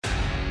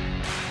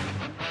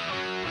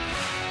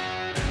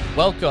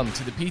Welcome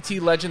to the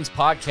PT Legends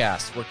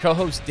podcast, where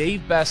co-host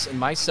Dave Bess and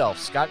myself,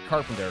 Scott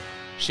Carpenter,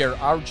 share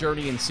our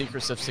journey and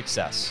secrets of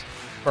success.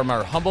 From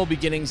our humble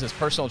beginnings as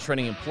personal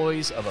training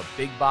employees of a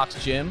big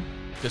box gym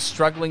to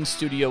struggling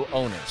studio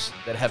owners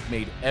that have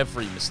made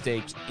every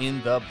mistake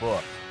in the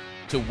book,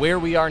 to where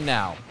we are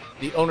now,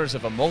 the owners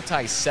of a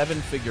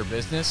multi-seven-figure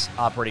business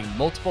operating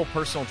multiple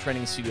personal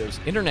training studios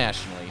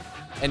internationally,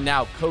 and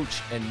now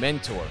coach and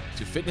mentor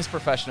to fitness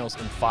professionals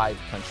in 5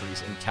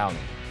 countries and counting.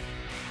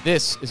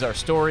 This is our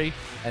story,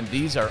 and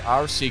these are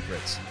our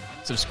secrets.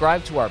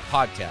 Subscribe to our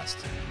podcast,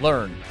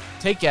 learn,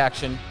 take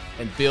action,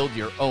 and build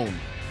your own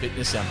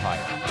fitness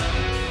empire.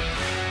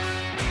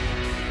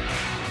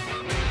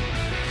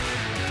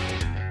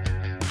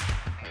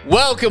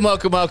 Welcome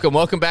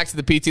back to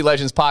the PT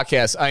Legends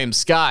podcast. I am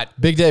Scott.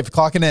 Big Dave,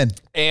 clocking in.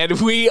 And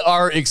we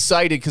are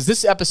excited because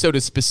this episode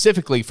is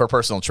specifically for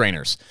personal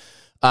trainers.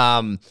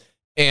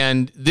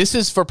 And this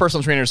is for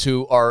personal trainers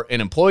who are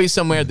an employee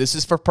somewhere. This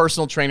is for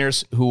personal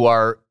trainers who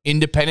are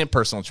independent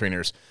personal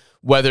trainers,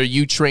 whether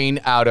you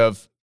train out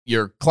of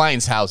your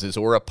clients' houses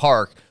or a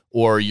park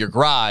or your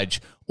garage,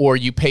 or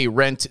you pay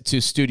rent to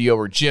studio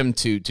or gym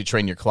to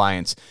train your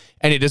clients.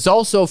 And it is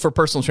also for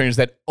personal trainers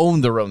that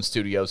own their own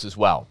studios as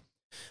well.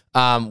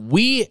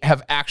 We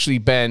have actually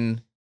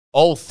been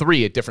all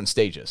 3 at different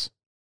stages.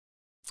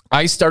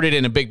 I started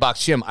in a big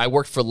box gym. I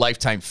worked for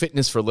Lifetime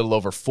Fitness for a little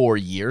over 4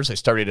 years. I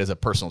started as a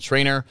personal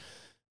trainer,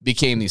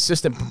 became the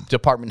assistant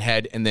department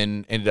head, and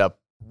then ended up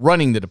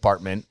running the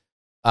department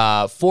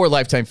for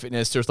Lifetime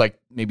Fitness. There's like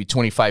maybe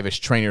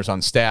 25-ish trainers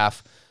on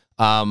staff.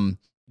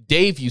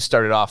 Dave, you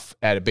started off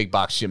at a big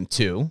box gym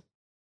too.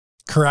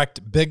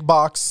 Correct. Big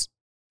box,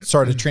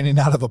 started training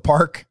out of a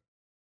park.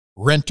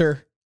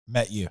 Renter,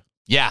 met you.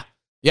 Yeah.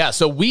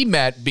 So we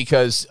met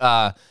because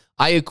I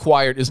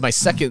acquired, it was my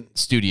second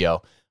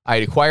studio. I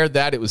had acquired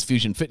that. It was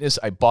Fusion Fitness.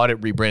 I bought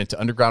it, rebranded to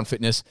Underground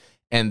Fitness.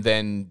 And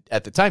then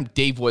at the time,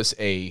 Dave was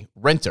a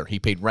renter. He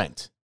paid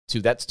rent to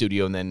that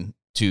studio and then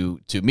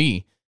to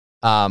me.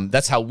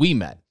 That's how we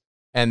met.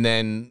 And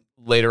then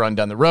later on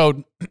down the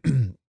road,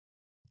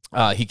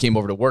 he came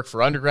over to work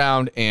for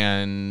Underground.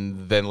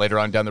 And then later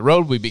on down the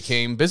road, we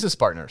became business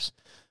partners.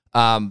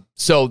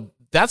 So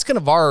that's kind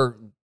of our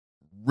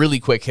really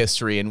quick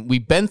history. And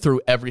we've been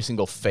through every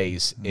single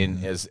phase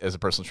as a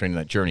personal trainer in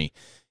that journey.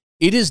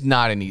 It is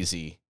not an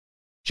easy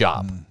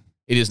job.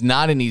 It is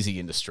not an easy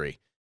industry.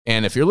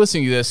 And if you're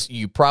listening to this,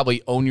 you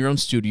probably own your own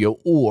studio,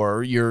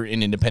 or you're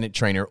an independent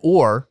trainer,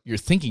 or you're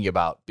thinking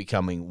about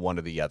becoming one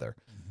or the other.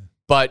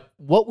 But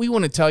what we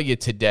want to tell you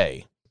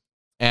today,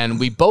 and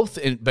we both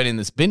been in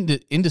this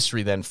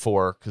industry then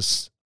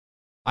because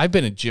I've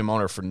been a gym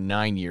owner for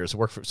 9 years,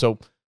 so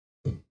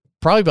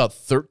probably about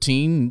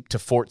 13 to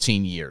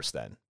 14 years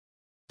then,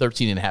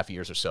 13 and a half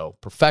years or so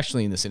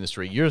professionally in this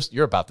industry.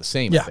 You're about the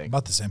same, I think.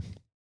 About the same.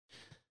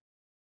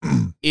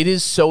 It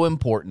is so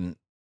important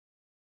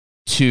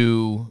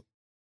we're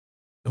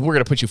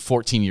going to put you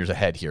 14 years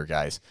ahead here,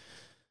 guys.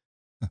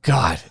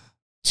 God,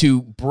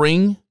 to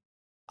bring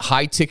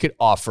high ticket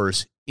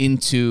offers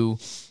into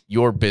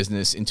your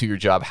business, into your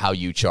job, how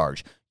you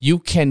charge. You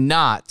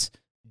cannot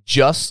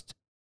just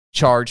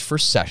charge for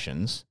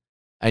sessions,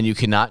 and you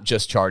cannot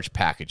just charge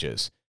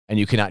packages, and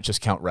you cannot just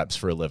count reps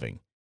for a living.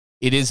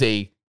 It is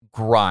a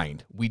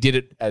grind. We did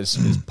it as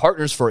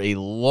partners for a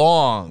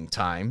long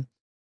time.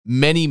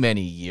 Many,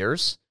 many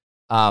years.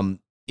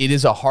 It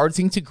is a hard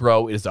thing to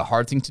grow. It is a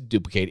hard thing to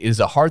duplicate. It is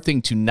a hard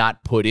thing to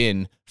not put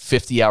in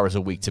 50 hours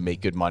a week to make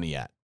good money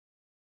at.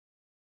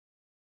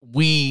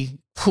 We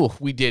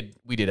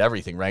did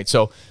everything, right?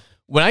 So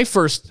when I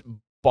first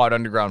bought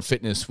Underground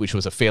Fitness, which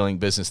was a failing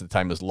business at the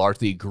time, it was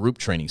largely a group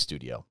training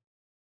studio.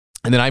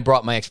 And then I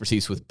brought my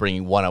expertise with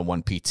bringing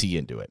one-on-one PT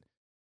into it.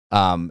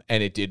 And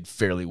it did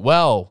fairly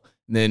well.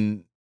 And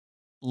then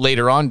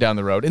later on down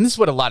the road, and this is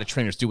what a lot of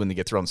trainers do when they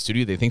get their own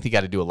studio, they think they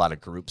got to do a lot of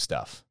group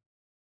stuff.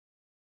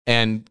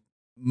 And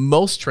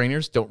most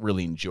trainers don't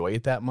really enjoy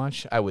it that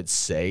much, I would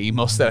say,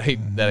 most that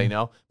I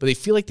know, but they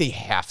feel like they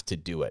have to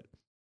do it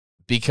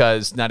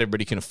because not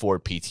everybody can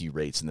afford PT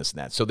rates and this and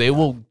that. So they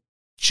will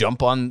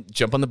jump on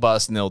the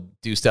bus and they'll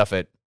do stuff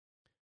at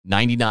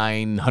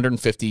 $99,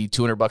 $150,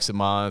 $200 a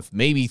month,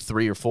 maybe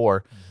 3 or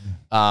 4.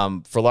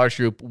 For large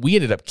group, we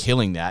ended up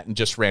killing that and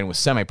just ran with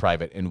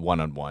semi-private and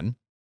one-on-one.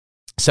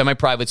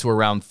 Semi-privates were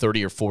around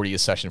 30 or 40 a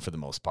session for the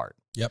most part.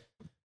 Yep.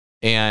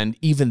 And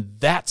even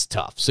that's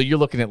tough. So you're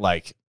looking at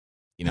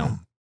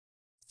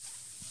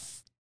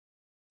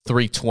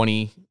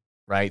 320,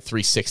 right?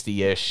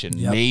 360-ish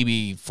and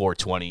maybe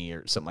 420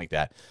 or something like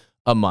that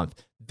a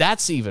month.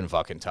 That's even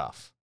fucking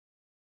tough.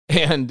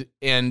 And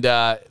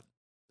a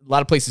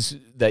lot of places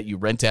that you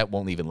rent at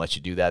won't even let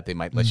you do that. They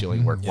might let you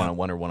only work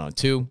one-on-one or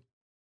one-on-two.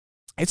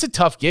 It's a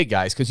tough gig,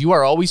 guys, because you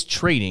are always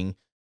trading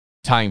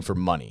time for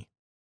money.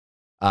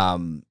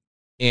 And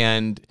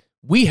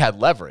we had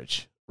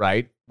leverage,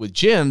 right? With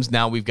gyms,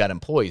 now we've got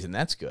employees, and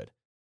that's good.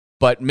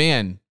 But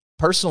man,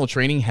 personal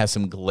training has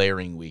some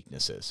glaring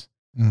weaknesses.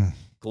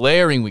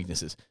 Glaring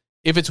weaknesses.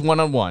 If it's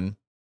one-on-one,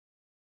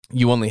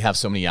 you only have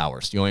so many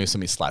hours. You only have so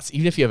many slots.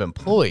 Even if you have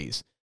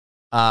employees,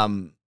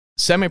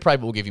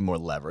 Semi-private will give you more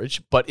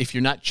leverage, but if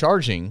you're not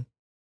charging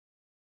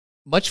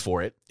much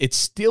for it, it's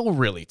still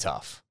really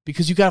tough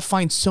because you got to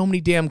find so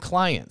many damn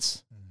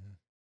clients. Mm-hmm.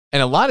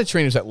 And a lot of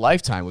trainers at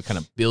Lifetime would kind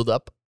of build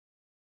up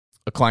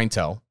a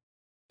clientele,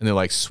 and they're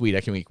like, sweet,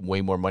 I can make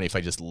way more money if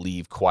I just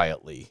leave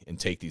quietly and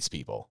take these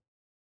people.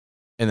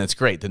 And that's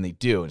great. Then they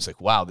do. And it's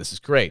like, wow, this is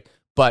great.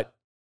 But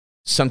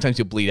sometimes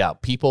you'll bleed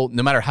out. People,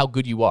 no matter how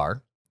good you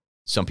are,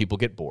 some people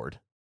get bored.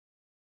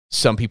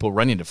 Some people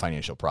run into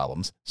financial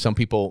problems. Some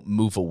people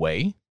move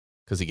away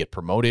because they get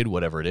promoted,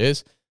 whatever it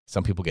is.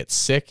 Some people get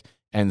sick.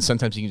 And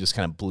sometimes you can just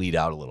kind of bleed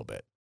out a little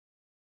bit.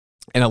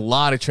 And a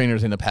lot of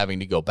trainers end up having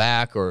to go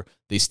back, or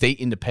they stay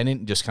independent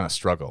and just kind of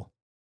struggle.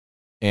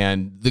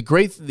 And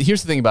here's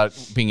the thing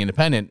about being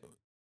independent.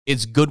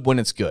 It's good when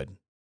it's good.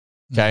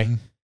 Okay. Mm-hmm.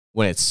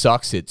 When it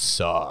sucks, it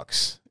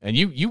sucks. And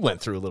you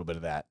went through a little bit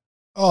of that.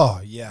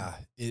 Oh yeah.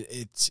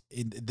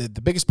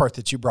 The biggest part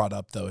that you brought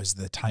up though is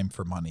the time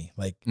for money.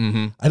 Like,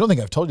 I don't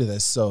think I've told you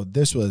this. So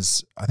this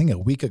was, I think a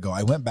week ago,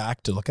 I went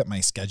back to look at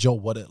my schedule,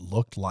 what it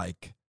looked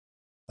like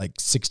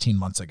 18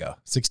 months ago.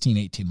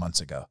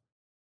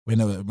 When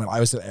I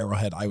was at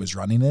Arrowhead, I was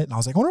running it and I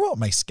was like, I wonder what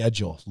my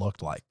schedule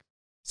looked like.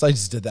 So I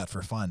just did that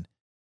for fun.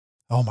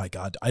 Oh my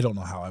God. I don't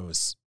know how I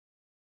was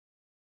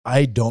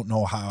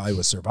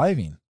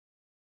surviving.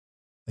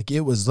 Like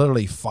it was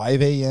literally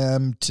 5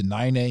 a.m. to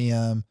 9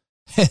 a.m.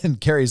 And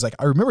Carrie's like,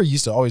 I remember I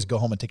used to always go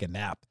home and take a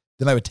nap.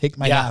 Then I would take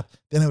my nap.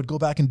 Then I would go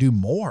back and do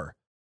more.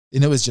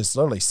 And it was just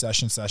literally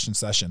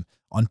session.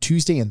 On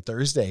Tuesday and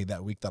Thursday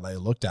that week that I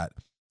looked at,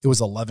 it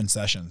was 11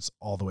 sessions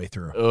all the way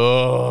through.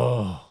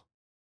 Oh.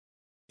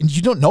 And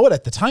you don't know it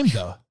at the time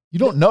though. You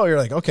don't know. You're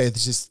like, okay,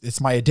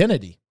 it's my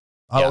identity.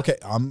 Okay,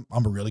 I'm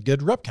a really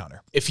good rep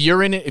counter. If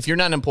you're in it, if you're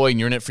not an employee and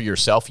you're in it for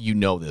yourself, you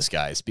know this,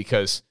 guys,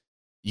 because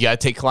you got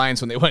to take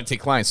clients when they want to take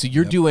clients. So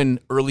you're doing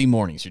early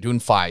mornings. You're doing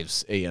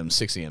 5 a.m.,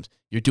 6 a.m.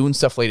 You're doing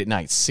stuff late at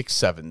night,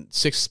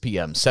 6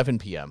 p.m., 7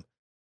 p.m.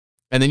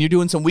 And then you're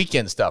doing some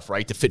weekend stuff,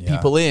 right, to fit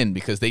people in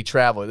because they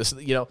travel.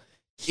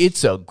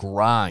 It's a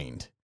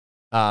grind.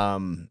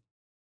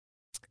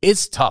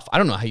 It's tough. I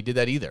don't know how you did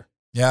that either.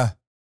 Yeah.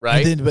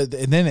 Right.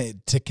 And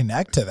then to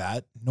connect to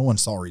that, no one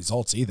saw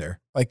results either.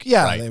 Like,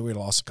 we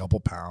lost a couple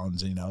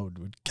pounds,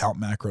 would count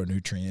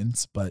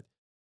macronutrients, but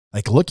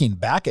like looking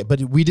back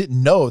but we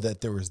didn't know that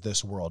there was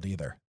this world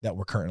either that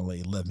we're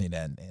currently living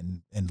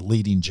in and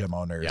leading gym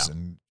owners. Yeah.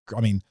 And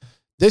I mean,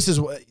 this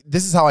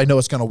is how I know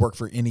it's going to work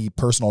for any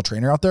personal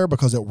trainer out there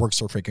because it works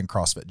for freaking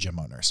CrossFit gym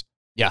owners.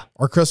 Yeah.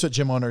 Our CrossFit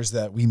gym owners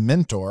that we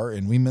mentor,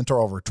 and we mentor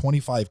over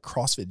 25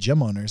 CrossFit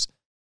gym owners,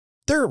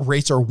 their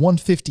rates are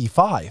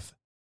 155.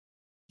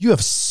 You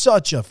have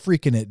such a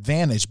freaking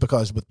advantage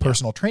because with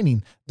personal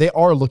training, they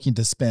are looking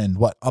to spend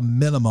a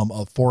minimum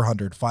of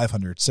 $400,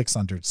 $500,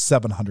 $600,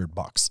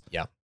 $700.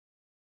 Yeah.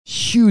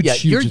 Huge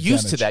you're advantage.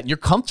 Used to that. And you're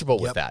comfortable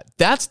with that.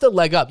 That's the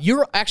leg up.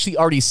 You're actually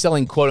already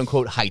selling quote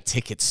unquote high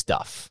ticket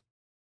stuff.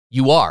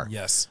 You are.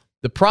 Yes.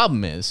 The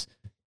problem is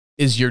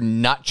you're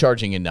not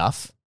charging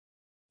enough.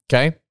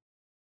 Okay.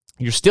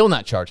 You're still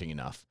not charging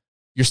enough.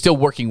 You're still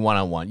working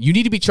one-on-one. You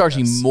need to be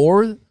charging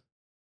more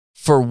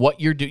for what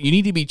you're doing. You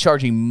need to be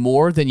charging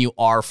more than you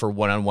are for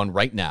one-on-one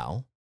right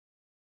now.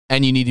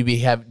 And you need to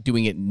be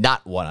doing it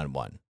not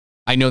one-on-one.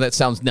 I know that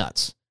sounds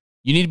nuts.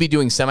 You need to be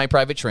doing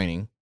semi-private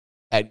training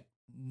at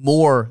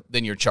more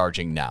than you're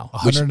charging now.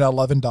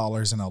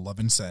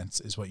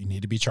 $111.11 is what you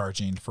need to be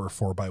charging for a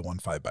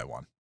 4x1,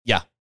 5x1.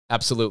 Yeah,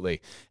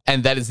 absolutely.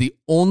 And that is the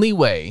only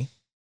way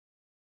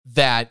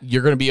that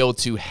you're going to be able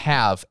to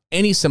have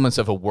any semblance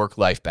of a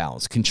work-life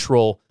balance,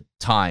 control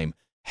time,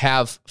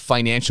 have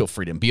financial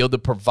freedom, be able to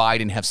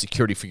provide and have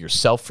security for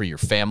yourself, for your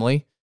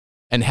family,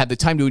 and have the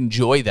time to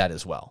enjoy that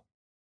as well.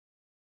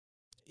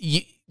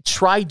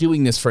 Try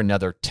doing this for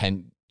another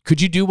 10.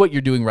 Could you do what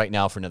you're doing right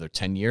now for another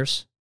 10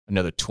 years,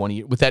 another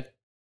 20 with that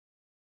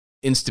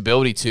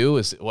instability too?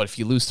 Is what if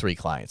you lose 3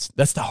 clients?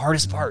 That's the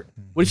hardest part.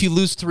 What if you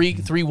lose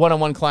three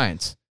one-on-one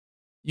clients?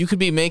 You could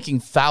be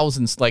making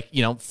thousands,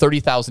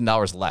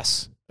 $30,000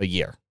 less a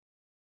year.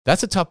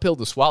 That's a tough pill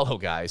to swallow,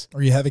 guys.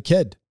 Or you have a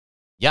kid.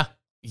 Yeah.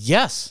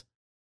 Yes.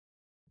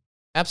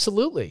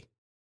 Absolutely.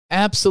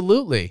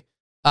 It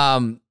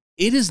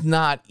is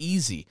not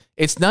easy.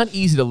 It's not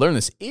easy to learn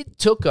this. It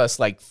took us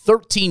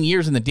 13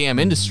 years in the damn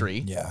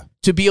industry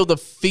to be able to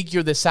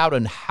figure this out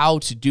and how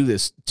to do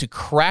this, to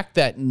crack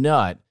that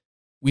nut.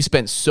 We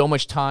spent so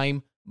much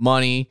time,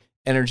 money,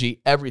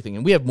 energy, everything.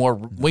 And we have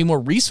way more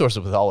resources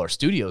with all our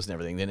studios and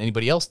everything than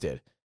anybody else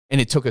did. And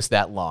it took us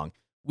that long.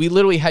 We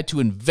literally had to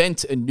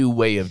invent a new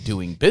way of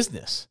doing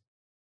business.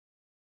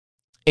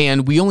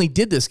 And we only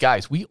did this,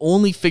 guys. We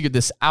only figured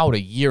this out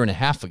 1.5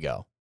 years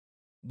ago.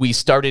 We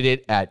started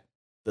it at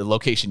the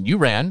location you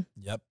ran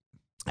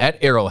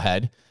at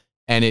Arrowhead,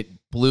 and it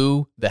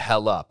blew the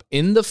hell up.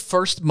 In the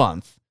first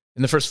month,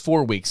 in the first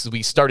 4 weeks,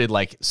 we started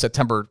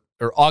September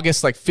or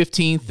August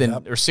 15th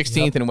or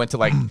 16th, and it went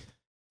to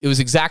it was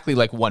exactly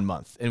 1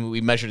 month. And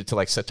we measured it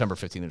to September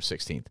 15th or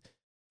 16th.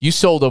 You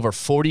sold over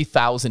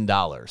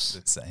 $40,000.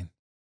 Insane.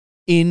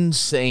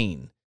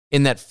 Insane.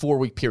 in that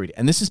 4-week period.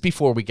 And this is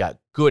before we got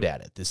good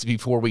at it. This is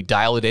before we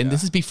dial it in.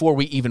 This is before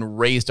we even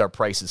raised our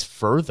prices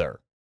further.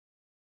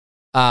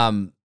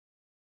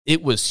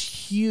 It was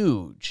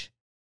huge.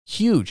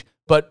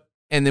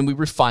 And then we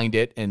refined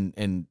it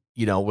and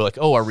you know, we're like,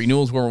 oh, our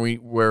renewals where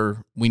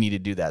we need to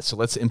do that. So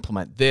let's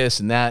implement this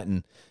and that.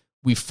 And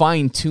we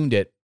fine-tuned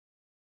it.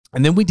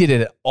 And then we did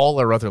it at all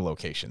our other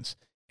locations.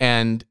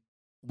 And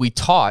we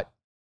taught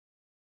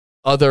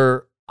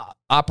other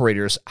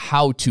operators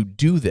how to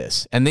do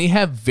this. And they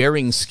have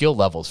varying skill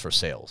levels for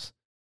sales.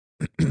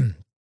 And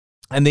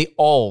they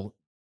all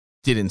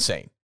did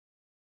insane.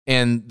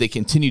 And they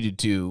continue to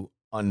do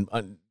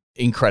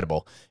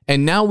incredible.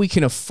 And now we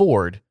can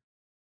afford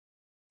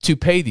to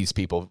pay these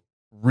people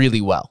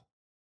really well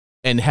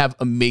and have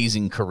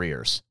amazing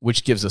careers,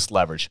 which gives us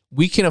leverage.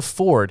 We can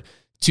afford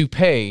to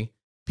pay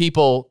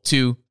people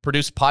to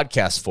produce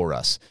podcasts for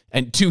us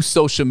and do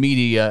social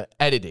media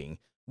editing.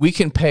 We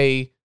can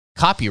pay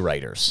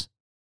copywriters,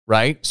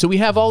 right? So we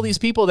have all these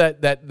people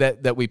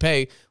that we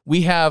pay.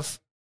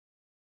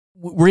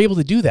 We're able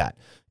to do that.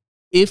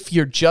 If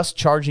you're just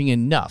charging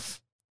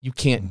enough, you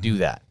can't do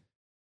that.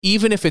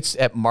 Even if it's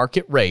at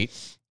market rate,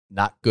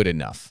 not good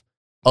enough.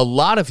 A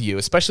lot of you,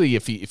 especially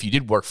if you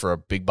did work for a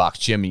big box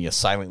gym and you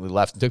silently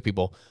left and took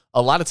people,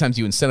 a lot of times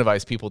you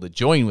incentivize people to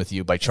join with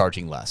you by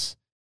charging less.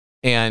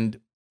 And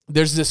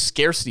there's this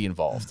scarcity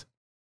involved.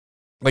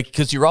 Like,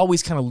 because you're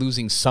always kind of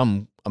losing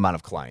some amount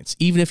of clients.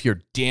 Even if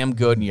you're damn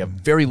good and you have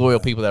very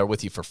loyal people that are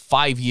with you for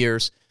 5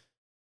 years,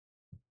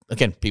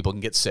 again, people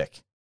can get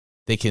sick.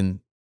 They can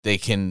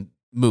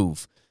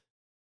move.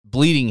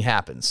 Bleeding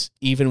happens,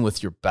 even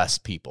with your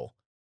best people.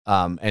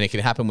 And it can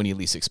happen when you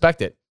least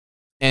expect it.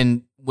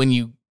 And when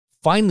you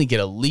finally get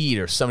a lead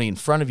or somebody in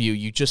front of you,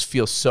 you just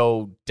feel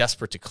so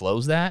desperate to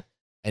close that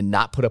and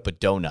not put up a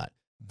donut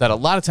that a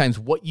lot of times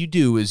what you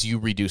do is you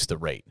reduce the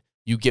rate.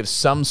 You give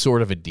some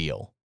sort of a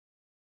deal.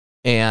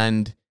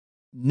 And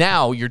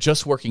now you're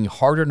just working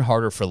harder and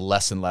harder for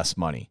less and less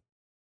money.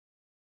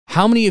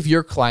 How many of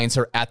your clients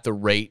are at the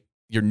rate,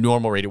 your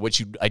normal rate, of what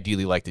you'd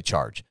ideally like to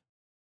charge?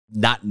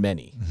 Not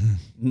many.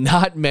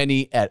 Not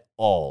many at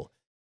all.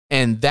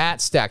 And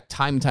that stacked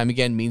time and time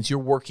again means you're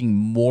working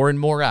more and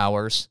more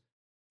hours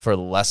for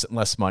less and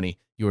less money.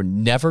 You're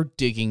never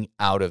digging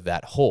out of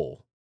that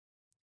hole.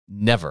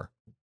 Never.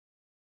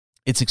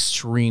 It's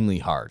extremely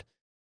hard.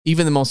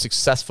 Even the most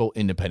successful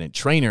independent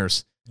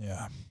trainers,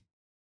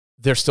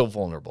 they're still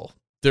vulnerable.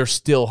 They're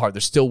still hard. They're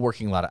still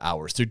working a lot of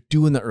hours. They're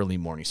doing the early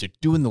mornings. They're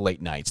doing the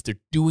late nights. They're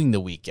doing the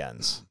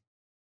weekends.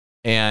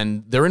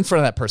 And they're in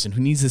front of that person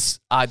who needs this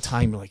odd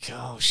time. You're like,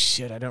 oh,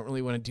 shit, I don't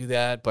really want to do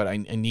that, but I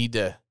need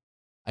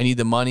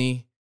the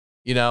money,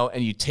 you know,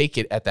 and you take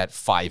it at that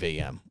 5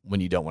 a.m.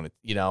 when you don't want to,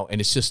 you know, and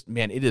it's just,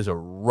 man, it is a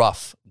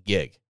rough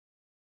gig.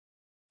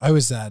 I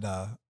was at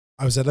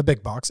a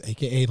big box,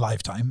 AKA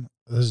Lifetime.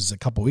 This was a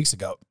couple weeks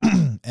ago.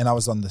 And I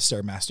was on the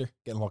Stairmaster,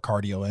 getting a little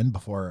cardio in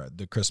before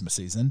the Christmas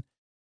season.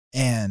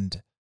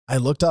 And I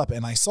looked up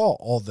and I saw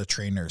all the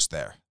trainers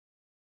there.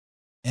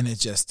 And it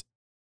just,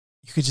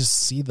 you could just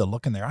see the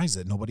look in their eyes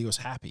that nobody was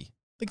happy.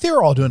 Like they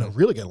were all doing a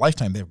really good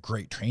Lifetime. They have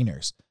great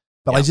trainers.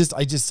 But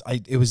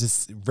it was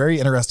this very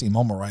interesting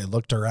moment where I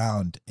looked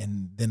around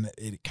and then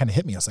it kind of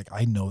hit me. I was like,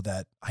 I know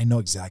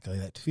exactly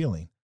that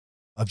feeling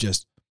of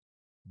just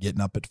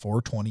getting up at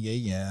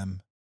 4:20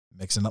 a.m.,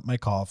 mixing up my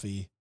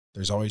coffee.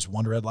 There's always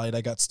one red light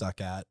I got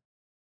stuck at.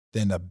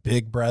 Then a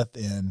big breath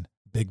in,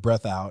 big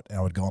breath out. And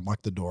I would go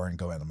unlock the door and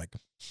go in. I'm like,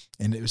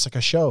 and it was like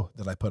a show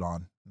that I put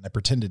on and I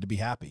pretended to be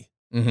happy.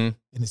 Mm-hmm.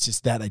 And it's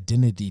just that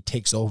identity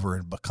takes over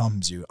and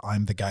becomes you.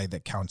 I'm the guy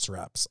that counts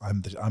reps.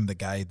 I'm the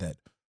guy that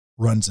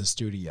runs a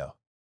studio.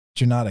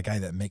 But you're not a guy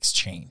that makes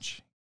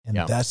change. And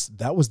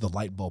that was the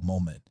light bulb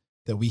moment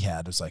that we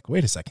had. It was like,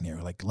 wait a second here.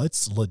 Like,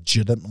 let's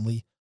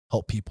legitimately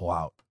help people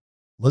out.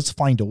 Let's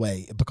find a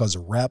way, because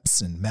reps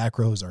and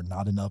macros are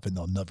not enough and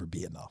they'll never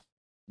be enough.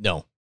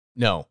 No.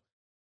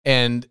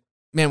 And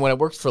man, when I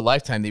worked for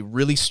Lifetime, they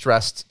really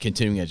stressed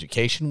continuing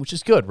education, which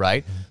is good,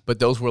 right? Mm-hmm. But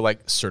those were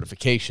like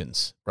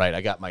certifications, right? I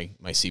got my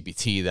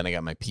CPT, then I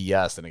got my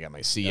PS, then I got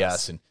my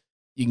CS, and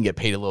you can get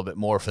paid a little bit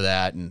more for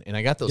that. And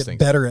I got those things.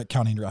 Get better at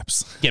counting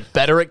reps. Get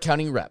better at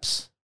counting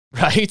reps,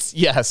 right?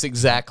 Yes,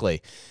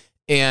 exactly.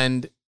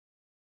 And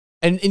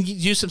you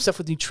do some stuff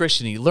with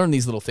nutrition, and you learn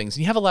these little things,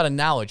 and you have a lot of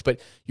knowledge,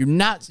 but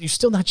you're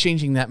still not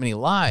changing that many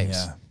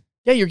lives.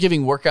 Yeah, you're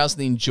giving workouts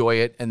and they enjoy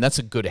it, and that's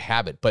a good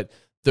habit. But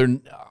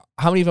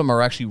how many of them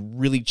are actually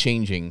really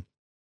changing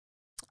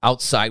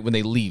outside when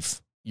they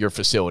leave your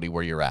facility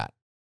where you're at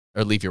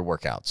or leave your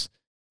workouts?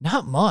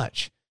 Not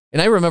much.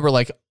 And I remember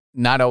like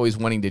not always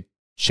wanting to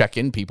check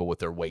in people with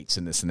their weights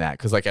and this and that,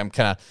 because like I'm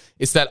kind of,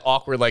 it's that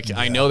awkward, like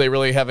I know they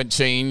really haven't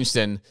changed,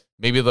 and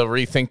maybe they'll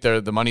rethink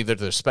the money that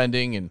they're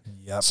spending, and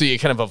so you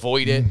kind of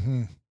avoid it.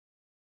 Mm-hmm.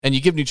 And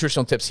you give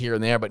nutritional tips here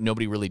and there, but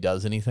nobody really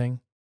does anything.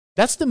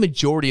 That's the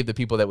majority of the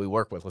people that we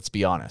work with, let's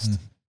be honest.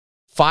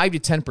 5 to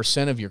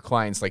 10% of your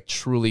clients like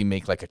truly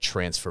make like a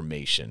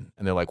transformation,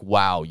 and they're like,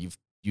 wow,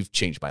 you've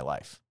changed my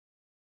life.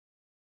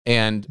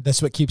 And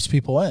that's what keeps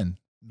people in.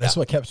 That's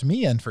what kept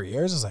me in for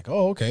years. It's like,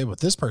 oh, okay, but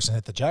this person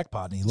hit the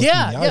jackpot. And he looked me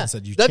in the eyes and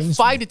said, you that changed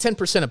 5 me. to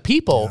 10% of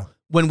people,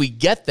 when we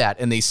get that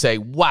and they say,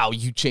 wow,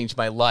 you changed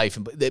my life,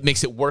 and it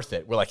makes it worth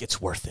it. We're like,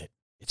 it's worth it.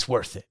 It's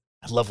worth it.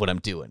 I love what I'm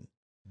doing.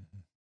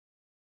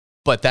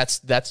 But that's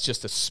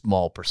just a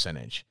small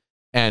percentage.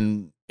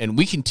 And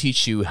we can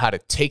teach you how to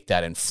take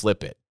that and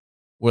flip it.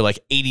 Where like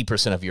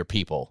 80% of your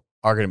people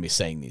are going to be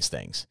saying these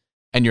things,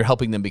 and you're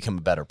helping them become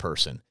a better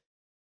person.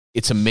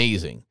 It's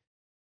amazing.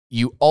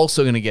 You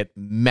also going to get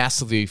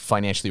massively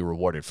financially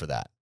rewarded for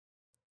that.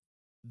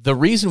 The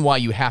reason why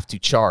you have to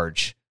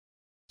charge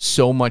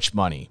so much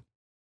money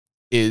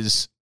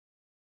is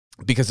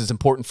because it's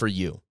important for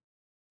you.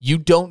 You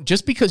don't,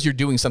 just because you're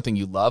doing something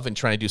you love and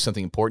trying to do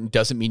something important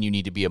doesn't mean you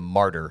need to be a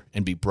martyr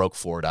and be broke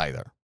for it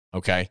either.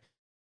 Okay?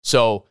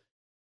 So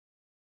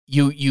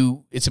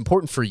it's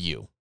important for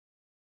you.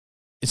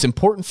 It's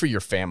important for your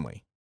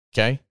family.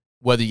 Okay?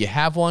 Whether you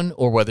have one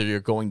or whether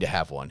you're going to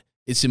have one,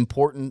 it's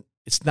important.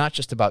 It's not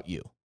just about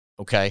you.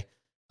 Okay?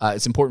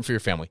 It's important for your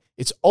family.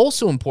 It's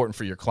also important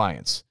for your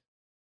clients.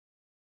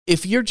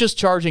 If you're just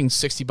charging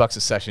 $60 a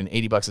session,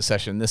 $80 a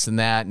session, this and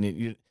that,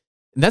 and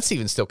that's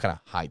even still kind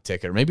of high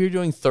ticket, or maybe you're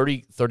doing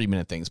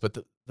 30-minute things. But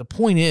the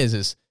point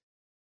is,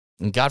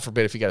 and God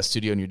forbid if you got a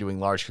studio and you're doing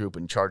large group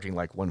and charging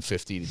like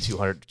 150 to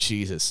 200,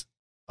 Jesus.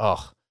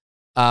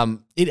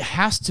 It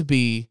has to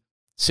be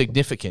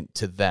significant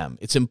to them.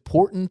 It's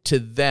important to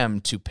them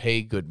to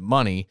pay good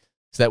money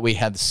so that we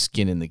have the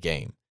skin in the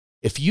game.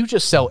 If you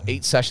just sell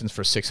 8 sessions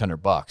for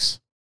 $600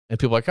 and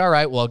people are like, all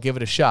right, well, I'll give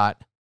it a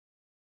shot.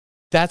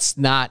 That's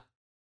not,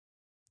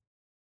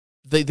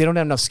 they don't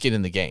have enough skin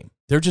in the game.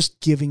 They're just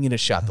giving it a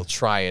shot. They'll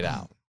try it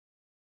out.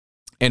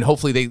 And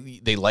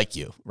hopefully they like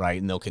you, right?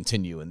 And they'll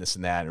continue and this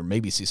and that, or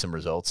maybe see some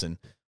results and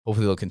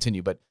hopefully they'll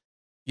continue. But,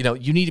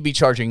 you need to be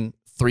charging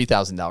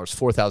 $3,000,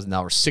 $4,000,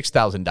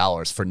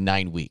 $6,000 for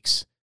 9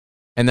 weeks.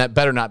 And that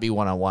better not be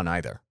one-on-one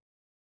either.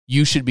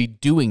 You should be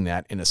doing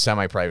that in a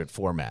semi-private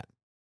format.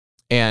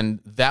 And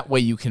that way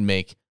you can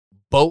make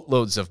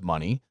boatloads of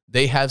money.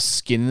 They have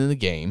skin in the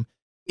game.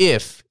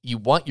 If you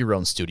want your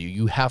own studio,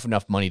 you have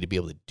enough money to be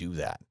able to do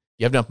that.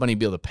 You have enough money to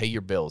be able to pay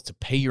your bills, to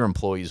pay your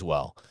employees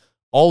well,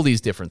 all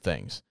these different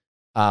things.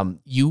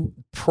 You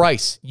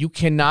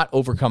cannot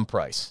overcome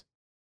price.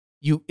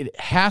 It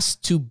has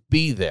to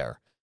be there.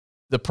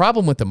 The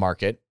problem with the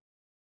market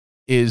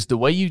is the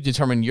way you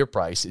determine your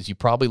price is you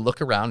probably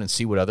look around and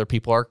see what other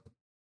people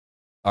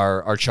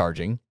are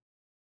charging,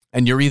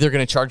 and you're either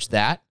going to charge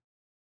that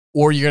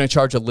or you're going to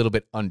charge a little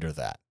bit under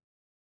that.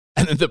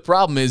 And the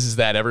problem is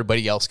that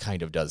everybody else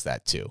kind of does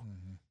that too.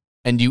 Mm-hmm.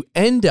 And you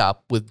end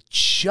up with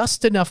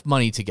just enough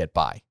money to get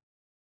by.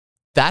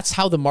 That's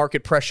how the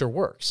market pressure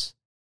works.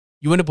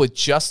 You end up with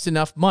just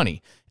enough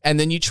money. And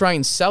then you try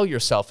and sell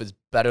yourself as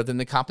better than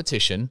the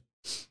competition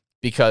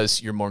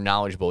because you're more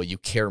knowledgeable, you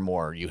care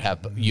more, you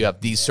have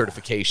these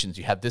certifications,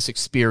 you have this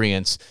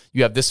experience,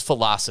 you have this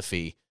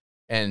philosophy,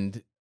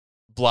 and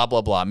blah,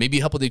 blah, blah. Maybe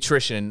you help with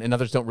nutrition and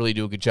others don't really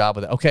do a good job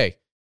with it. Okay.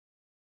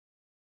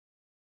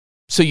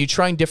 So you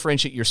try and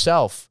differentiate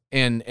yourself,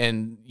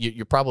 and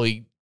you're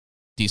probably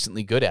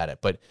decently good at it,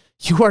 but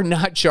you are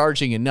not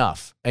charging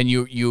enough, and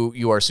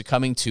you are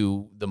succumbing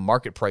to the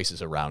market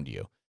prices around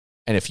you.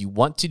 And if you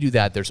want to do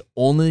that, there's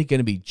only going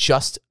to be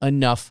just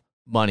enough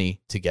money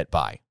to get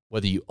by,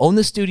 whether you own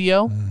the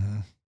studio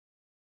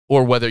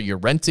or whether you're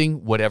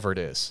renting, whatever it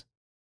is.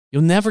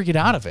 You'll never get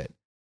out of it.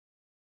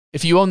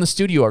 If you own the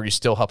studio, are you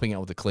still helping out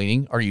with the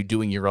cleaning? Are you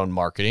doing your own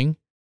marketing?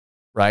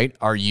 Right?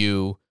 Are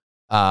you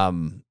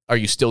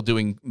still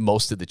doing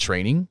most of the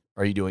training?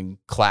 Are you doing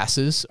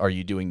classes? Are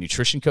you doing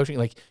nutrition coaching?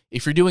 Like,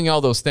 if you're doing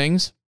all those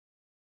things,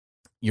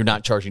 you're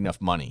not charging enough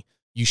money.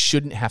 You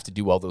shouldn't have to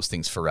do all those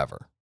things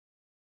forever.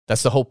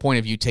 That's the whole point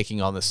of you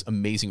taking on this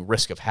amazing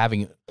risk of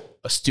having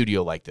a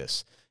studio like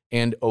this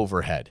and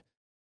overhead.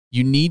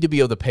 You need to be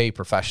able to pay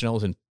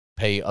professionals and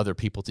pay other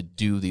people to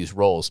do these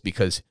roles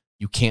because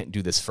you can't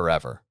do this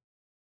forever.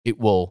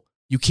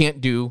 You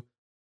can't do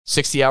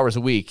 60 hours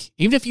a week.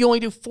 Even if you only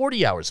do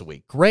 40 hours a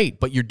week, great,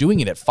 but you're doing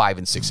it at 5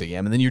 and 6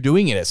 a.m. and then you're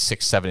doing it at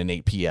 6, 7, and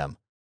 8 p.m.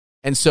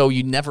 And so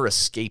you never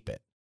escape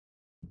it.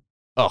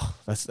 Oh,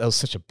 that was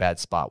such a bad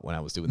spot when I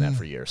was doing that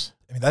for years.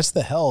 I mean, that's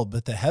the hell,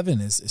 but the heaven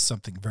is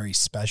something very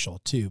special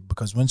too,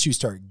 because once you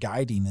start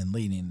guiding and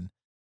leading,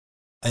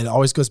 it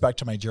always goes back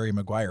to my Jerry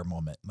Maguire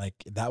moment. Like,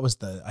 that was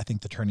I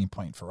think the turning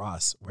point for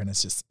us, when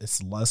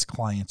it's less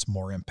clients,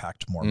 more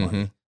impact, more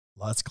money.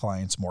 Less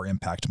clients, more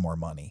impact, more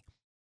money.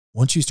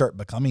 Once you start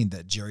becoming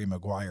that Jerry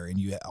Maguire and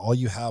all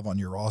you have on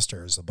your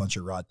roster is a bunch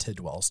of Rod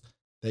Tidwells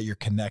that you're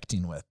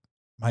connecting with,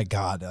 my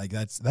God, like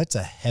that's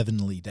a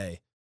heavenly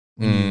day.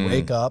 When you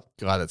wake up,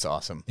 God, that's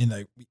awesome.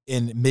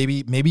 And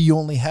maybe you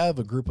only have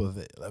a group of,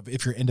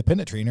 if you're an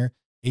independent trainer,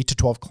 8 to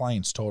 12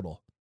 clients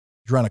total.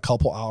 You run a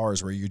couple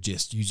hours where you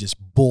just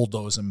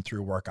bulldoze them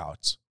through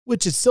workouts,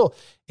 which is still,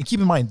 and keep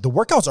in mind, the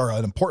workouts are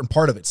an important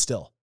part of it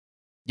still.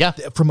 Yeah.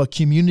 From a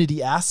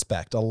community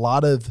aspect, a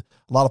lot of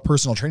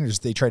personal trainers,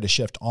 they try to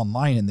shift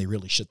online and they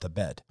really shit the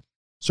bed.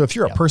 So if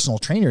you're a personal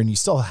trainer and you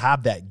still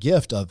have that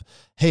gift of,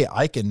 hey,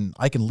 I can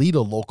lead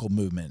a local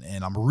movement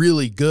and I'm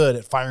really good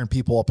at firing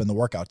people up in the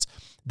workouts,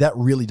 that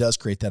really does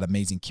create that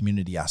amazing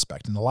community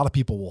aspect. And a lot of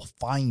people will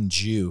find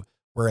you,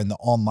 where in the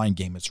online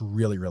game, it's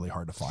really, really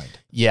hard to find.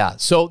 Yeah.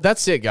 So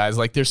that's it, guys.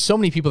 Like, there's so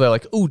many people that are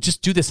like, oh,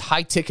 just do this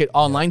high ticket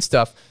online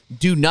stuff,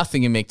 do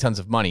nothing and make tons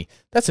of money.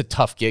 That's a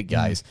tough gig,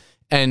 guys.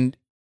 And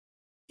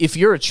if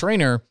you're a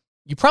trainer,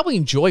 you probably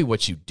enjoy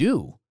what you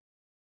do.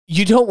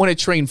 You don't want to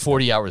train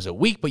 40 hours a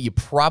week, but you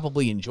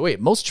probably enjoy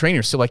it. Most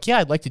trainers are like, yeah,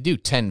 I'd like to do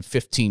 10,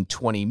 15,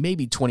 20,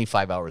 maybe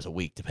 25 hours a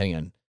week, depending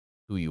on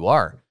who you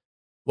are.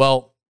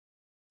 Well,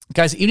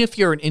 guys, even if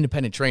you're an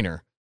independent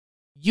trainer,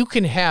 you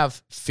can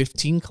have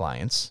 15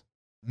 clients.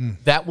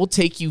 That will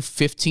take you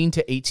 15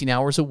 to 18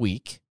 hours a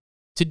week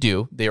to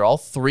do. They're all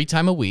 3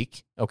 times a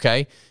week,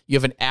 okay? You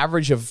have an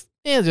average of,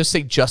 just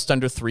say just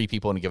under 3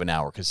 people in a given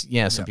hour, because,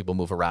 some people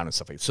move around and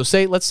stuff like that.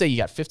 So let's say you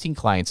got 15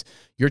 clients.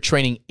 You're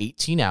training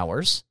 18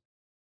 hours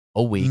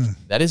a week.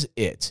 That is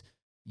it.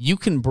 You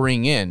can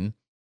bring in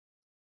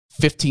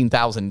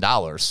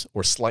 $15,000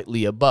 or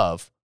slightly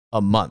above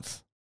a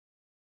month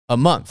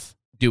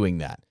doing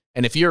that.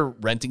 And if you're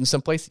renting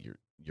someplace, your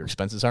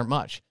expenses aren't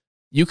much.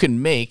 You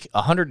can make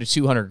 $100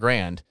 to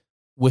 $200,000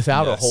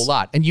 without a whole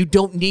lot. And you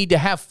don't need to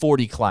have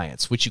 40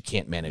 clients, which you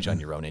can't manage on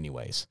your own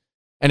anyways.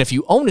 And if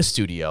you own a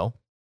studio,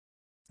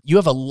 you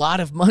have a lot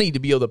of money to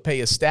be able to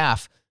pay a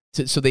staff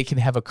so they can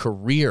have a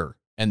career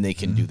and they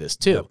can do this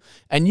too. Yep.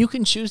 And you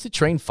can choose to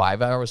train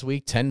 5 hours a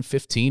week, 10,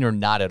 15, or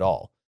not at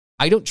all.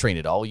 I don't train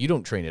at all. You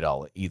don't train at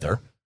all either.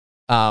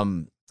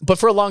 But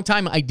for a long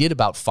time, I did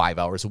about 5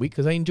 hours a week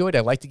because I enjoyed it.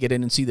 I like to get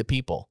in and see the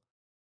people.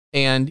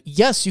 And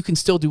yes, you can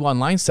still do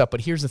online stuff, but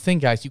here's the thing,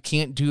 guys. You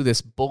can't do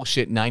this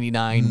bullshit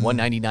 $99,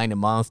 $199 a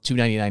month,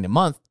 $299 a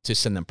month to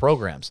send them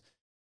programs.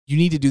 You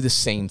need to do the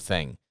same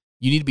thing.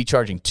 You need to be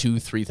charging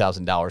 $2,000,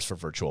 $3,000 for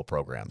virtual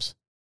programs.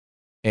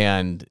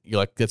 And you're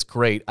like, that's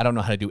great. I don't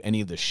know how to do any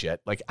of this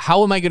shit. Like,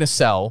 how am I going to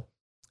sell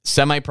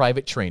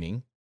semi-private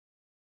training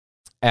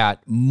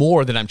at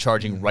more than I'm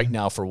charging right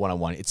now for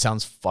one-on-one? It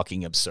sounds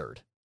fucking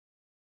absurd.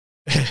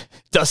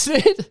 Does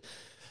it?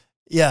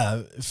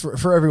 Yeah,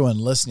 for everyone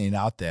listening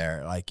out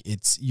there, like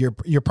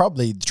you're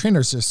probably, the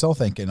trainers are still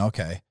thinking,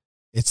 okay,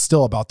 it's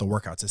still about the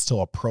workouts. It's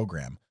still a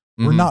program.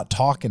 We're not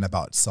talking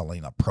about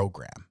selling a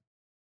program.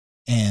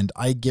 And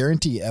I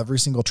guarantee every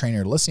single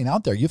trainer listening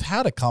out there, you've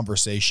had a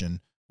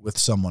conversation with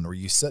someone where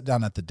you sit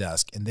down at the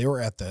desk and they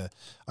were at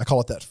I call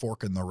it that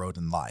fork in the road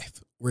in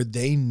life, where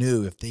they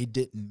knew if they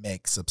didn't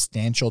make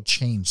substantial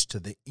change to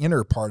the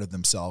inner part of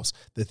themselves,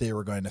 that they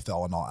were going to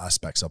fail in all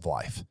aspects of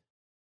life.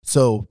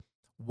 So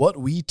what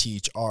we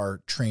teach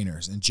our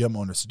trainers and gym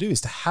owners to do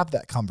is to have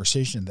that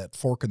conversation, that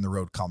fork in the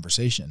road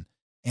conversation.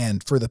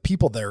 And for the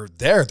people that are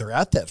there, they're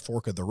at that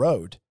fork of the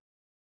road.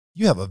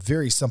 You have a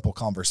very simple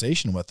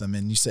conversation with them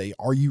and you say,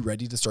 are you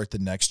ready to start the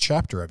next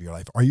chapter of your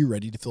life? Are you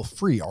ready to feel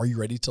free? Are you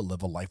ready to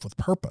live a life with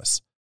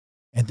purpose?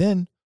 And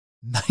then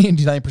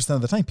 99%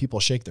 of the time people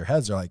shake their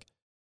heads. They're like,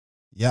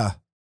 yeah,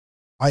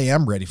 I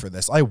am ready for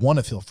this. I want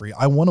to feel free.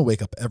 I want to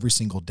wake up every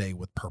single day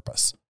with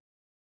purpose.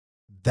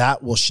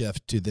 That will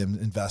shift to them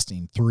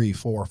investing $3,000,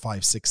 $4,000,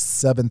 $5,000,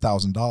 $6,000,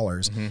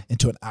 $7,000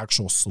 into an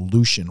actual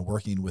solution,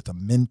 working with a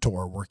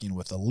mentor, working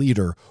with a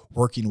leader,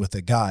 working with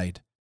a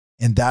guide.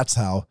 And that's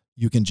how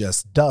you can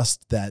just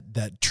dust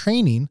that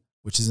training,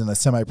 which is in a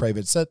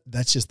semi-private set.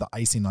 That's just the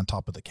icing on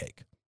top of the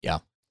cake. Yeah.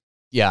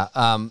 Yeah.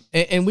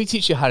 And we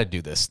teach you how to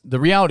do this.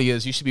 The reality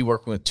is you should be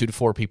working with 2 to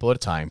 4 people at a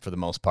time for the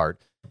most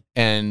part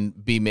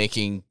and be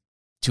making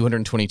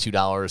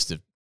 $222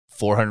 to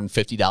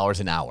 $450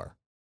 an hour.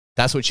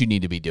 That's what you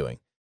need to be doing.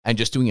 And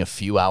just doing a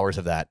few hours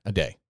of that a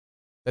day.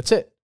 That's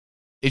it.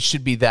 It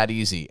should be that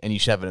easy. And you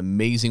should have an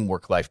amazing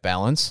work-life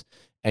balance.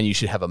 And you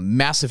should have a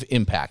massive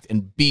impact.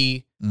 And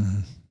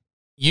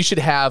you should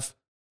have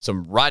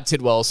some Rod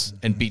Tidwells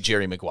and be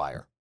Jerry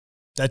Maguire.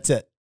 That's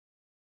it.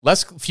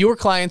 Fewer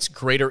clients,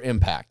 greater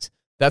impact.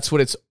 That's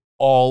what it's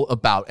all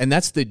about. And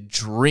that's the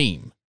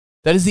dream.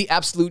 That is the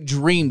absolute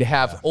dream, to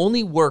have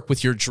only work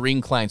with your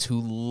dream clients who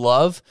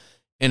love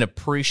and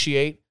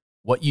appreciate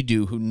what you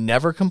do, who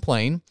never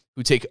complain,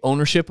 who take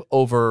ownership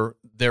over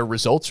their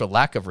results or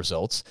lack of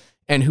results,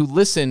 and who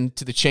listen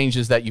to the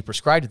changes that you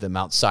prescribe to them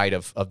outside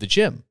of the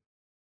gym.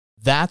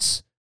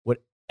 That's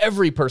what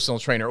every personal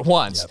trainer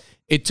wants. Yep.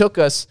 It took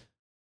us,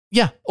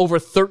 over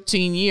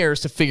 13 years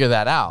to figure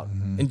that out.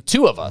 And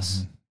 2 of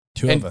us.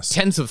 2 of us.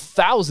 Tens of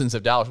thousands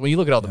of dollars. When you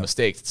look at all the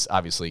mistakes, it's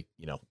obviously,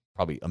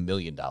 probably $1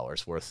 million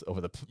worth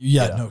over the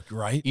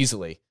right?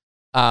 Easily.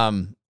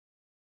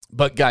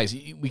 But guys,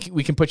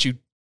 we can put you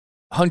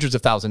hundreds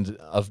of thousands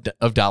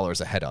of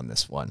dollars ahead on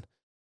this one.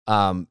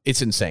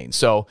 It's insane.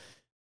 So,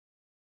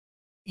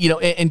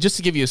 and just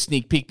to give you a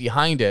sneak peek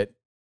behind it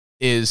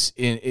is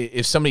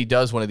if somebody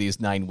does one of these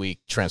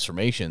 9-week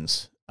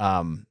transformations,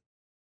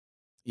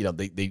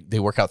 they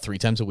work out 3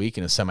 times a week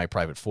in a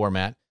semi-private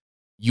format.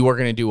 You are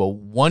going to do a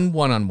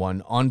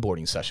one-on-one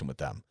onboarding session with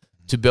them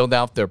to build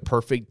out their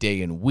perfect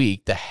day and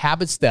week, the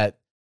habits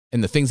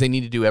and the things they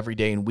need to do every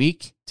day and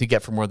week to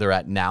get from where they're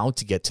at now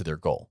to get to their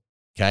goal.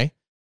 Okay.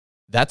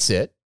 That's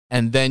it.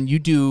 And then you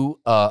do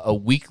a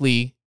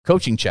weekly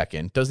coaching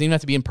check-in. Doesn't even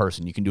have to be in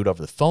person. You can do it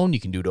over the phone. You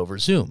can do it over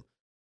Zoom.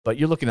 But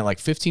you're looking at like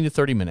 15 to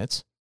 30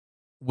 minutes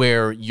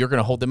where you're going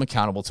to hold them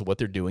accountable to what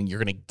they're doing.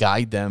 You're going to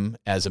guide them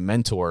as a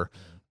mentor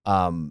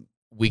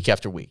week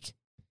after week.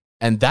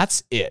 And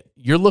that's it.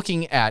 You're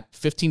looking at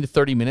 15 to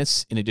 30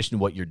 minutes in addition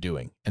to what you're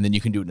doing. And then you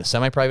can do it in a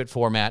semi-private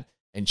format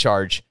and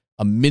charge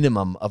a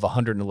minimum of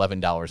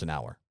 $111 an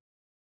hour.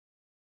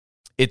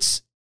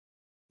 It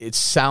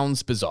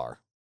sounds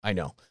bizarre, I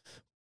know.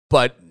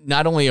 But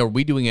not only are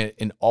we doing it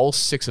in all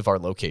 6 of our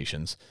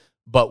locations,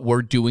 but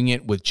we're doing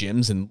it with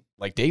gyms and,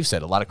 like Dave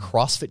said, a lot of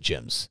CrossFit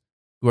gyms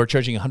who are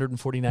charging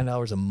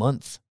 $149 a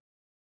month.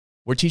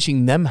 We're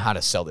teaching them how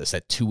to sell this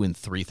at $2,000 and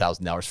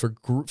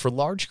 $3,000 for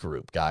large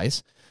group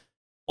guys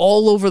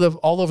all over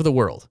the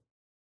world,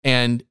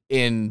 and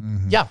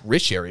in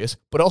rich areas,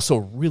 but also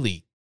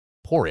really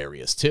poor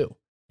areas too.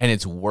 And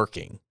it's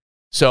working.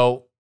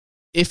 So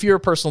if you're a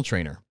personal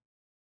trainer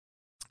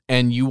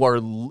and you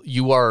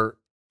are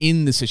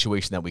in the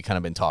situation that we kind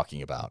of been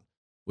talking about,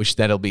 which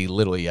that'll be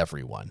literally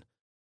everyone,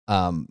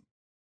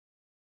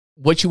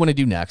 what you want to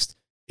do next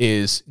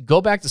is go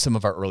back to some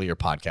of our earlier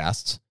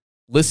podcasts,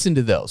 listen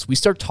to those. We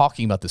start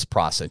talking about this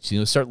process,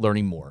 start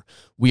learning more.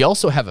 We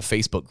also have a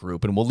Facebook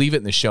group, and we'll leave it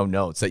in the show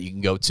notes that you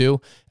can go to,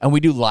 and we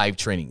do live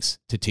trainings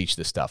to teach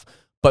this stuff.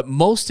 But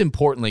most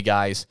importantly,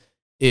 guys,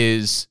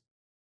 is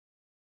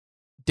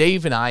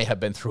Dave and I have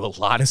been through a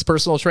lot as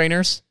personal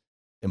trainers,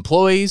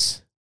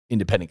 employees,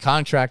 independent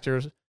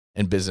contractors,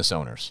 and business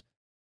owners.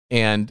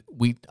 And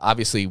we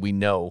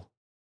know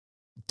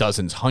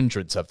dozens,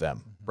 hundreds of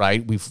them,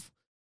 right?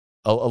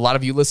 A lot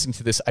of you listening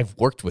to this, I've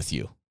worked with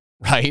you,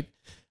 right?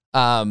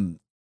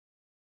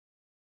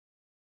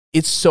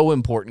 It's so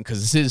important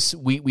because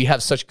we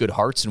have such good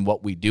hearts in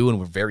what we do, and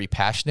we're very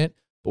passionate,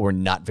 but we're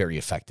not very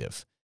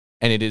effective.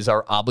 And it is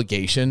our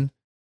obligation,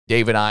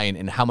 Dave and I,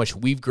 and how much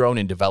we've grown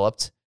and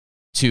developed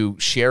to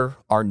share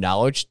our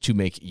knowledge to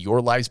make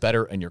your lives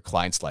better and your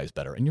clients' lives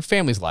better and your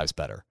family's lives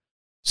better.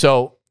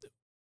 So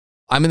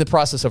I'm in the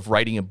process of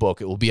writing a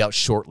book. It will be out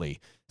shortly.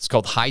 It's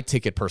called High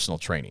Ticket Personal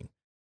Training.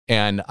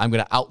 And I'm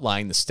going to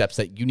outline the steps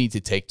that you need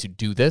to take to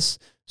do this.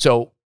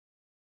 So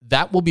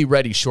that will be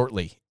ready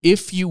shortly.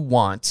 If you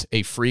want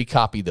a free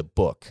copy of the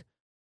book,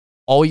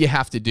 all you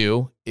have to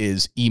do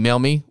is email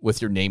me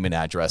with your name and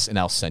address, and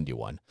I'll send you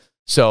one.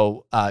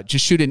 So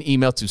just shoot an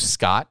email to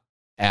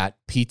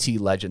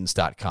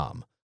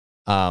scott@ptlegends.com.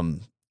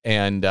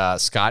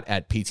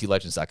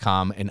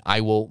 Scott@ptlegends.com, and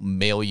I will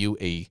mail you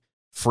a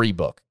free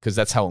book because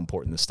that's how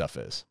important this stuff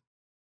is.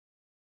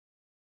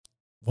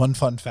 One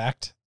fun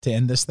fact to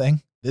end this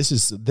thing. This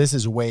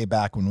is way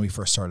back when we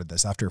first started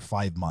this, after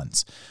 5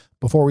 months,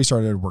 before we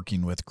started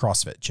working with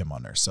CrossFit gym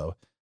owners. So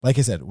like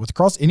I said, with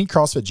any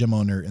CrossFit gym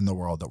owner in the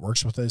world that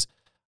works with us,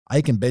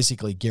 I can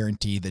basically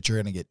guarantee that you're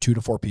going to get 2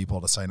 to 4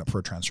 people to sign up for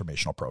a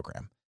transformational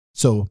program.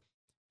 So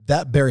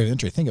that barrier of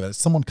entry, think of it,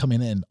 someone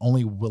coming in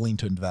only willing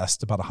to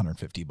invest about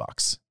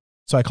 $150.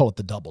 So I call it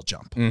the double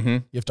jump. Mm-hmm.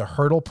 You have to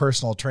hurdle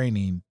personal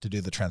training to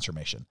do the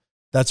transformation.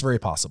 That's very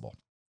possible.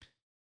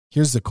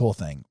 Here's the cool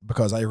thing,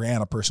 because I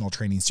ran a personal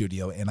training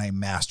studio and I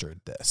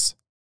mastered this.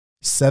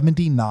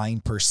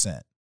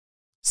 79%,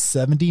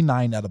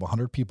 79 out of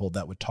 100 people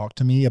that would talk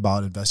to me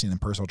about investing in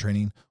personal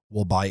training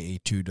will buy a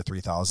 $2,000 to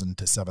 $3,000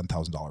 to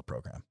 $7,000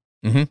 program.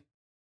 Mm-hmm.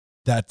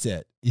 That's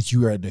it.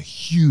 You are at a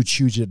huge,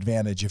 huge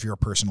advantage if you're a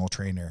personal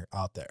trainer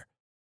out there.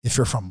 If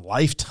you're from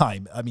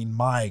Lifetime, I mean,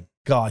 my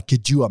God,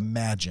 could you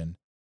imagine?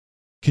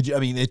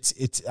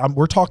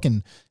 We're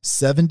talking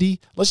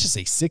 70, let's just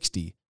say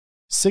 60.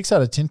 6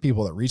 out of 10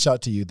 people that reach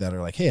out to you that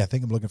are like, hey, I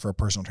think I'm looking for a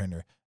personal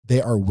trainer,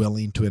 they are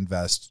willing to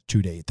invest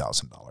 $2,000 to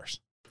 $8,000.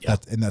 Yeah.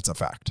 And that's a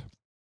fact.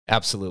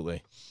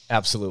 Absolutely.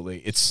 Absolutely.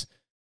 It's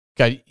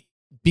God,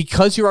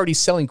 because you're already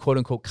selling quote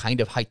unquote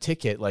kind of high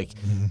ticket, like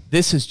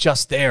this is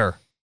just there.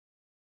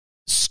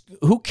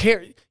 Who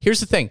cares? Here's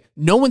the thing.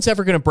 No one's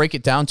ever going to break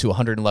it down to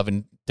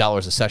 $111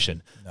 a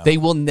session. No. They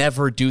will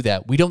never do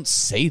that. We don't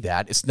say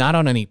that. It's not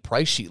on any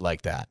price sheet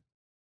like that.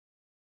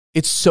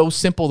 It's so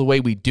simple the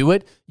way we do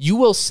it. You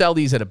will sell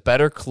these at a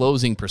better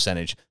closing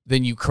percentage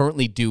than you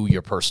currently do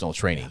your personal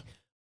training.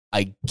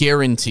 I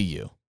guarantee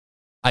you.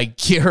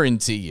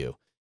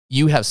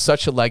 You have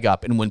such a leg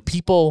up. And when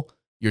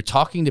you're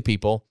talking to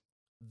people,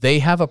 they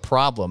have a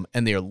problem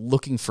and they are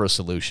looking for a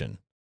solution.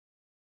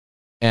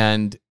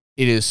 And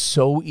it is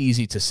so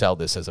easy to sell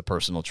this as a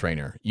personal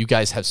trainer. You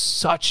guys have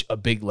such a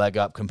big leg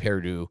up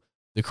compared to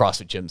the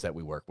CrossFit gyms that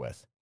we work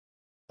with.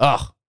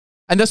 Oh,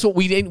 and that's what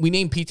we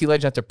named PT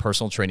Legends after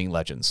personal training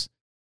legends.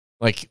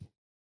 Like,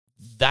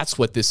 that's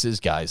what this is,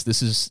 guys.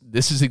 This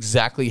is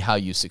exactly how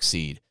you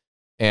succeed.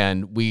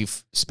 And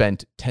we've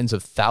spent tens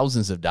of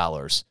thousands of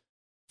dollars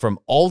from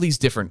all these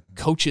different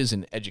coaches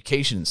and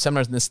education and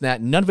seminars and this and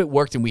that. None of it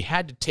worked, and we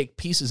had to take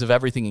pieces of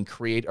everything and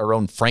create our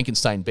own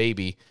Frankenstein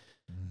baby.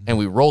 And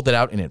we rolled it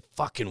out, and it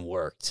fucking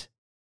worked.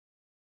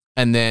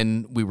 And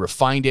then we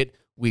refined it.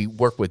 We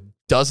work with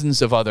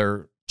dozens of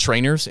other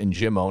trainers and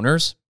gym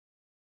owners.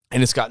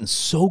 And it's gotten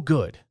so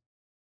good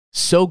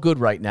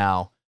right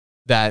now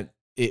that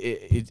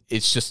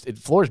it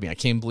floors me. I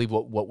can't believe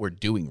what we're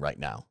doing right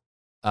now.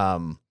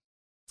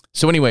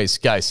 So anyways,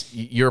 guys,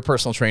 you're a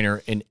personal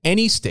trainer in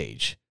any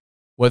stage,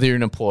 whether you're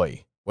an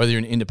employee, whether you're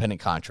an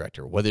independent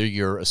contractor, whether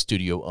you're a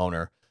studio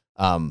owner,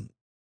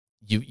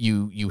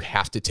 you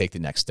have to take the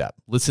next step.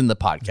 Listen to the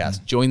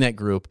podcast, join that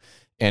group.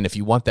 And if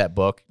you want that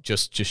book,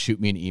 just shoot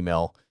me an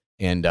email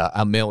and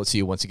I'll mail it to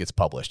you once it gets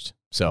published.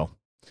 So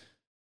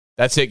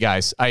that's it,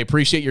 guys. I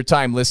appreciate your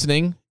time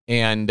listening,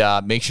 and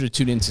make sure to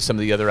tune into some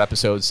of the other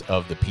episodes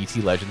of the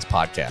PT Legends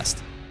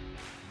podcast.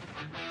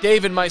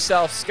 Dave and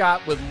myself,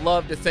 Scott, would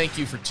love to thank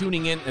you for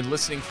tuning in and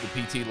listening to the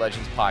PT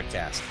Legends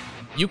podcast.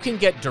 You can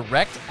get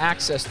direct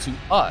access to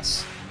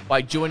us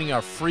by joining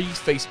our free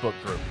Facebook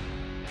group.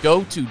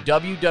 Go to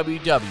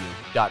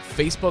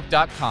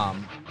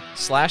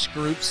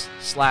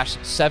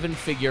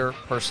www.facebook.com/groups/7-figure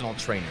personal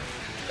trainer.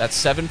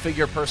 That's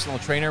 7-figure personal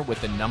trainer with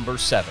the number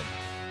 7.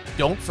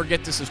 Don't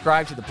forget to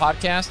subscribe to the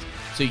podcast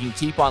so you can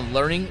keep on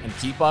learning and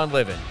keep on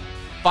living.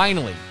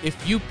 Finally,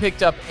 if you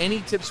picked up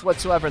any tips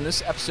whatsoever in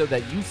this episode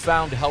that you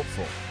found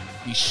helpful,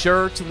 be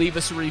sure to leave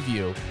us a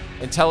review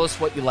and tell us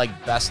what you like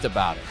best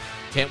about it.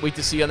 Can't wait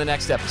to see you on the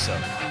next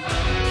episode.